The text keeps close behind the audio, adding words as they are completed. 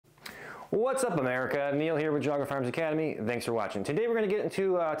What's up, America? Neil here with Geauga Firearms Academy. Thanks for watching. Today we're going to get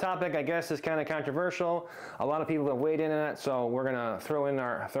into a topic I guess is kind of controversial. A lot of people have weighed in on it, so we're going to throw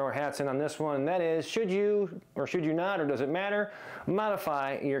our hats in on this one. And that is, should you or should you not, or does it matter,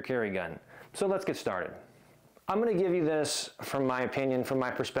 modify your carry gun? So let's get started. I'm going to give you this from my opinion, from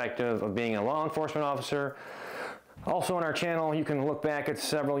my perspective of being a law enforcement officer. Also on our channel, you can look back, it's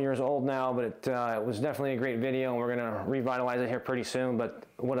several years old now, but it was definitely a great video, and we're going to revitalize it here pretty soon. But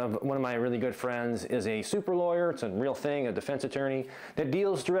one of my really good friends is a super lawyer. It's a real thing, a defense attorney that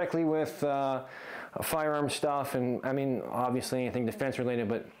deals directly with firearm stuff, and I mean obviously anything defense related,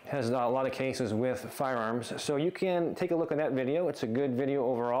 but has a lot of cases with firearms. So you can take a look at that video. It's a good video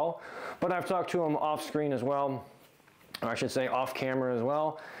overall. But I've talked to him off screen as well, or I should say off camera as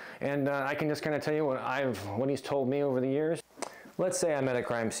well, and I can just kind of tell you what he's told me over the years. Let's say I'm at a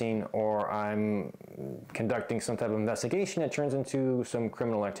crime scene, or I'm conducting some type of investigation that turns into some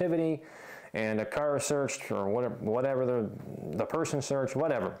criminal activity, and a car is searched, or whatever the person searched,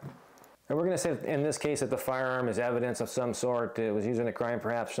 whatever. And we're going to say in this case that the firearm is evidence of some sort. It was used in a crime,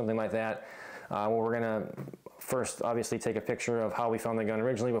 perhaps, something like that. Well, we're going to first obviously take a picture of how we found the gun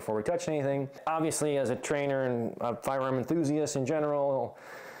originally before we touch anything. Obviously, as a trainer and a firearm enthusiast in general,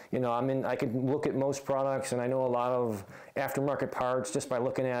 you know, I could look at most products, and I know a lot of aftermarket parts just by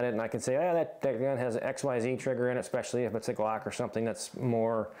looking at it, and I can say, oh, that gun has an XYZ trigger in it, especially if it's a Glock or something that's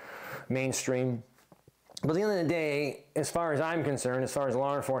more mainstream. But at the end of the day, as far as I'm concerned, as far as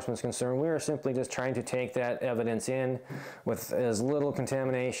law enforcement is concerned, we are simply just trying to take that evidence in with as little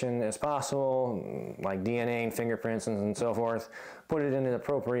contamination as possible, like DNA and fingerprints and so forth, put it in an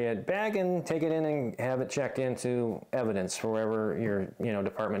appropriate bag and take it in and have it checked into evidence for wherever your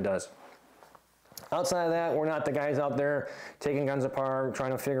department does. Outside of that, we're not the guys out there taking guns apart,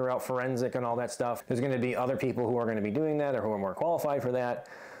 trying to figure out forensic and all that stuff. There's going to be other people who are going to be doing that or who are more qualified for that.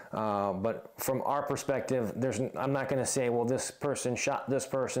 But from our perspective, I'm not going to say, well, this person shot this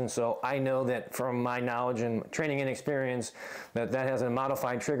person, so I know that from my knowledge and training and experience that has a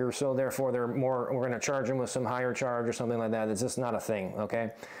modified trigger, so therefore we're going to charge them with some higher charge or something like that. It's just not a thing,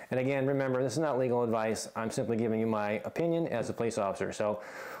 okay? And again, remember, this is not legal advice. I'm simply giving you my opinion as a police officer. So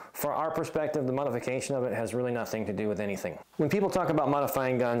for our perspective, the modification of it has really nothing to do with anything. When people talk about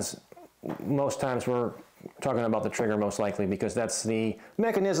modifying guns, most times we're talking about the trigger, most likely, because that's the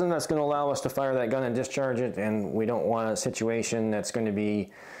mechanism that's going to allow us to fire that gun and discharge it, and we don't want a situation that's going to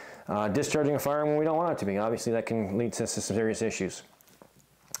be discharging a firearm when we don't want it to be. Obviously, that can lead to some serious issues.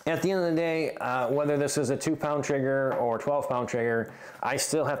 At the end of the day, whether this is a 2-pound trigger or 12-pound trigger, I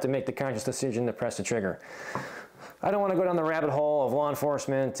still have to make the conscious decision to press the trigger. I don't want to go down the rabbit hole of law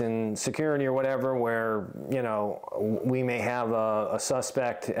enforcement and security or whatever, where, you know, we may have a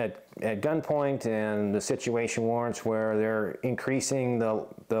suspect at gunpoint and the situation warrants where they're increasing the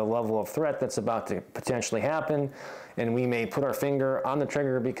level of threat that's about to potentially happen, and we may put our finger on the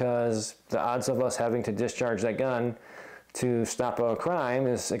trigger because the odds of us having to discharge that gun to stop a crime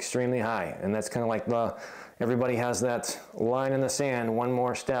is extremely high. And that's kind of like everybody has that line in the sand, one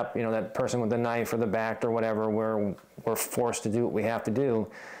more step, you know, that person with the knife or the bat or whatever, where we're forced to do what we have to do.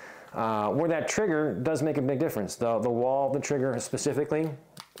 Where that trigger does make a big difference. The wall, the trigger specifically,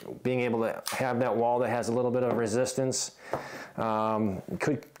 being able to have that wall that has a little bit of resistance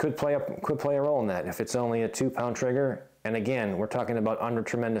could play a role in that. If it's only a 2-pound trigger, and again, we're talking about under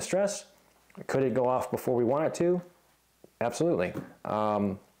tremendous stress, could it go off before we want it to? Absolutely.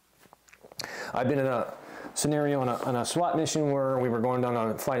 I've been in a scenario on a SWAT mission where we were going down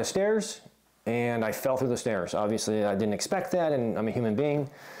a flight of stairs, and I fell through the stairs. Obviously, I didn't expect that, and I'm a human being.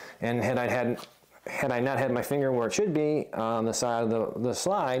 And had I not had my finger where it should be on the side of the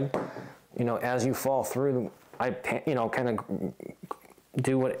slide, you know, as you fall through, I kind of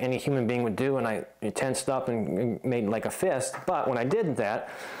do what any human being would do, and I tensed up and made like a fist. But when I did that,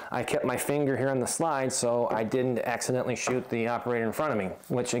 I kept my finger here on the slide so I didn't accidentally shoot the operator in front of me,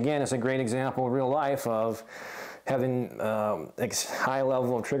 which again is a great example in real life of having high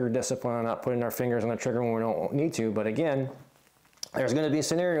level of trigger discipline and not putting our fingers on the trigger when we don't need to. But again, there's going to be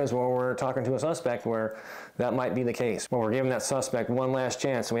scenarios where we're talking to a suspect where that might be the case, where we're giving that suspect one last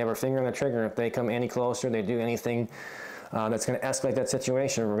chance and we have our finger on the trigger. If they come any closer, they do anything that's going to escalate that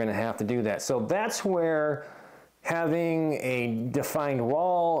situation, we're going to have to do that. So that's where having a defined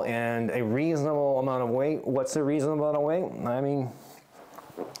wall and a reasonable amount of weight. What's a reasonable amount of weight? I mean,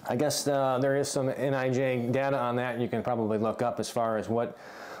 I guess there is some NIJ data on that you can probably look up as far as what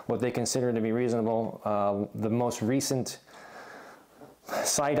they consider to be reasonable. The most recent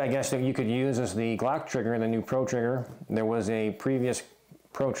site, I guess, that you could use is the Glock trigger, the new Pro trigger. There was a previous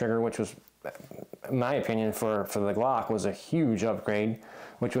Pro trigger, which was, in my opinion, for the Glock, was a huge upgrade,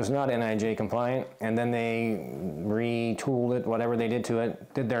 which was not NIJ compliant, and then they retooled it, whatever they did to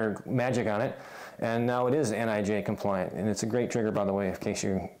it, did their magic on it, and now it is NIJ compliant. And it's a great trigger, by the way, in case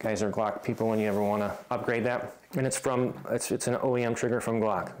you guys are Glock people and you ever want to upgrade that. And it's an OEM trigger from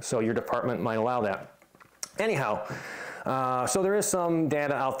Glock, so your department might allow that. Anyhow, so there is some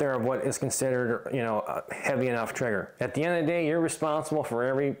data out there of what is considered, you know, a heavy enough trigger. At the end of the day, you're responsible for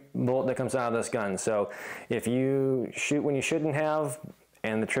every bullet that comes out of this gun. So if you shoot when you shouldn't have,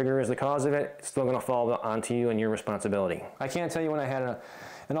 and the trigger is the cause of it, it's still going to fall onto you and your responsibility. I can't tell you when I had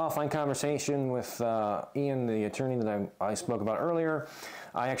an offline conversation with Ian, the attorney that I spoke about earlier.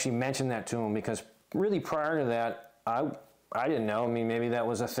 I actually mentioned that to him because really prior to that, I didn't know. I mean, maybe that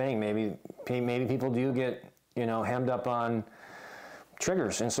was a thing. Maybe people do get, you know, hemmed up on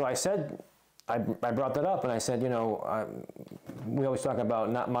triggers. And so I said, I brought that up and I said, you know, we always talk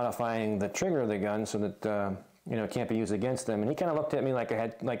about not modifying the trigger of the gun so that, you know, it can't be used against them. And he kind of looked at me like I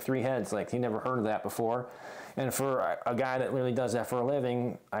had like three heads, like he never heard of that before. And for a guy that really does that for a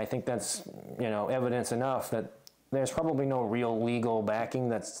living, I think that's, you know, evidence enough that there's probably no real legal backing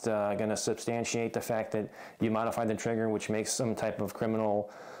that's going to substantiate the fact that you modified the trigger, which makes some type of criminal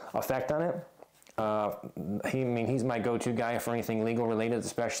effect on it. I mean, he's my go-to guy for anything legal related,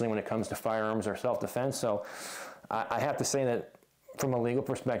 especially when it comes to firearms or self-defense. So I have to say that from a legal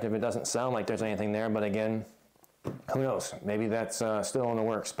perspective, it doesn't sound like there's anything there. But again, who knows? Maybe that's still in the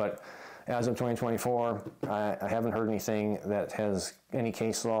works. But as of 2024, I haven't heard anything that has any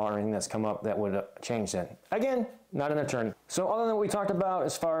case law or anything that's come up that would change that. Again, not an attorney. So other than what we talked about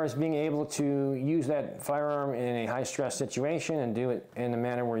as far as being able to use that firearm in a high-stress situation and do it in a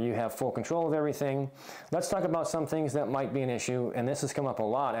manner where you have full control of everything, let's talk about some things that might be an issue. And this has come up a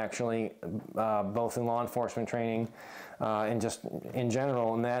lot, actually, both in law enforcement training and just in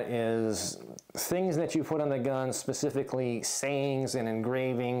general, and that is things that you put on the gun, specifically sayings and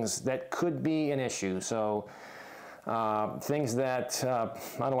engravings that could be an issue. So things that,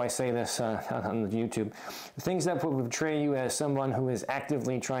 how do I say this on YouTube? Things that would portray you as someone who is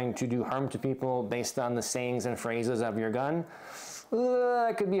actively trying to do harm to people based on the sayings and phrases of your gun.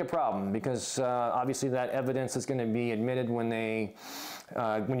 That could be a problem because obviously that evidence is going to be admitted when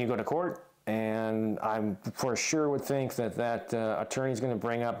you go to court. And I for sure would think that attorney is going to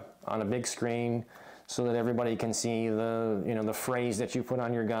bring up on a big screen so that everybody can see the phrase that you put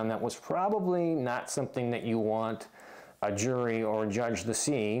on your gun that was probably not something that you want a jury or a judge to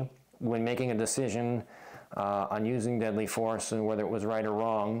see when making a decision on using deadly force and whether it was right or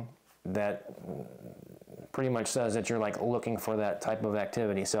wrong. That pretty much says that you're like looking for that type of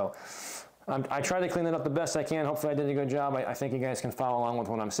activity. So I try to clean it up the best I can. Hopefully I did a good job. I think you guys can follow along with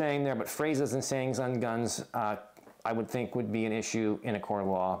what I'm saying there, but phrases and sayings on guns I would think would be an issue in a court of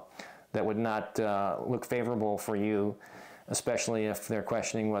law that would not look favorable for you, especially if they're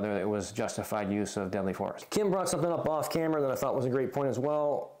questioning whether it was justified use of deadly force. Kim brought something up off camera that I thought was a great point as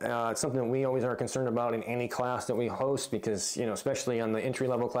well. It's something that we always are concerned about in any class that we host because, you know, especially on the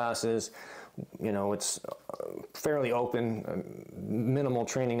entry-level classes, you know, it's fairly open, minimal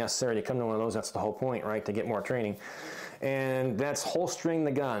training necessary to come to one of those. That's the whole point, right? To get more training. And that's holstering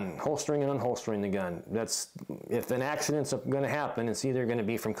the gun, holstering and unholstering the gun. That's, if an accident's going to happen, it's either going to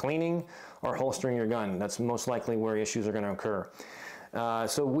be from cleaning or holstering your gun. That's most likely where issues are going to occur.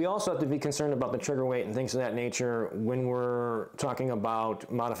 So we also have to be concerned about the trigger weight and things of that nature when we're talking about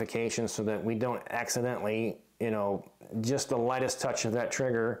modifications so that we don't accidentally, you know, just the lightest touch of that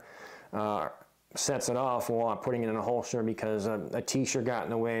trigger sets it off while putting it in a holster because a t-shirt got in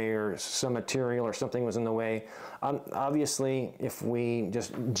the way or some material or something was in the way. Obviously, if we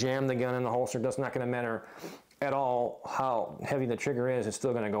just jam the gun in the holster, that's not going to matter at all how heavy the trigger is. It's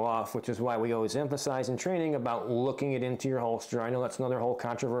still going to go off, which is why we always emphasize in training about looking it into your holster. I know that's another whole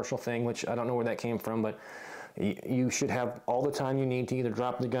controversial thing, which I don't know where that came from, but you should have all the time you need to either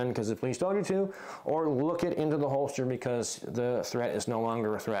drop the gun because the police told you to, or look it into the holster because the threat is no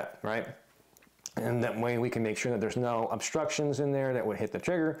longer a threat, right? And that way we can make sure that there's no obstructions in there that would hit the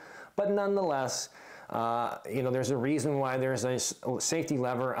trigger. But nonetheless, you know, there's a reason why there's a safety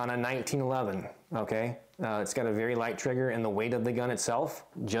lever on a 1911, okay? It's got a very light trigger, and the weight of the gun itself,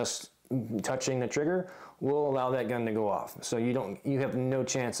 just touching the trigger, will allow that gun to go off. So you have no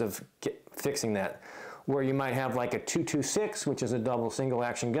chance of fixing that. Where you might have like a 226, which is a double single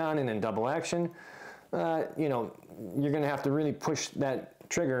action gun, and then double action, you know, you're going to have to really push that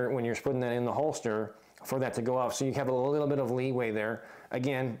trigger when you're putting that in the holster for that to go off. So you have a little bit of leeway there.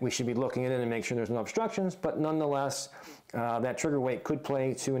 Again, we should be looking at it and make sure there's no obstructions, but nonetheless, that trigger weight could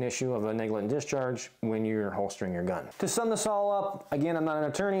play to an issue of a negligent discharge when you're holstering your gun. To sum this all up, again, I'm not an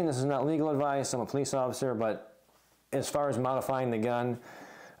attorney, and this is not legal advice. I'm a police officer, but as far as modifying the gun,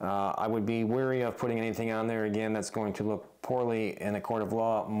 I would be wary of putting anything on there again that's going to look poorly in a court of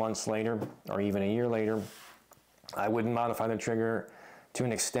law months later or even a year later. I wouldn't modify the trigger to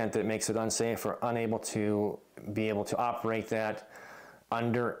an extent that makes it unsafe or unable to be able to operate that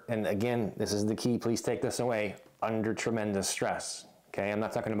under, and again, this is the key, please take this away, under tremendous stress. Okay, I'm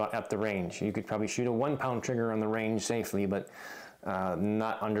not talking about at the range. You could probably shoot a 1-pound trigger on the range safely, but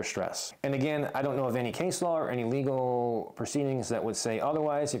not under stress. And again, I don't know of any case law or any legal proceedings that would say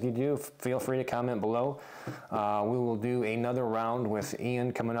otherwise. If you do, feel free to comment below. We will do another round with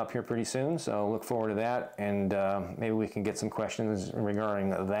Ian coming up here pretty soon, so look forward to that, and maybe we can get some questions regarding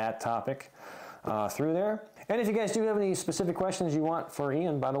that topic through there. And if you guys do have any specific questions you want for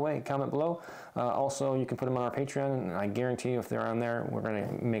Ian, by the way, comment below. Also, you can put them on our Patreon, and I guarantee you if they're on there, we're going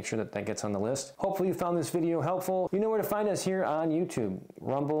to make sure that that gets on the list. Hopefully you found this video helpful. You know where to find us here on YouTube,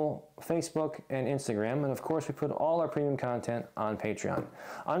 Rumble, Facebook, and Instagram. And of course, we put all our premium content on Patreon.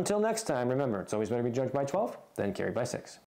 Until next time, remember, it's always better to be judged by 12 than carried by 6.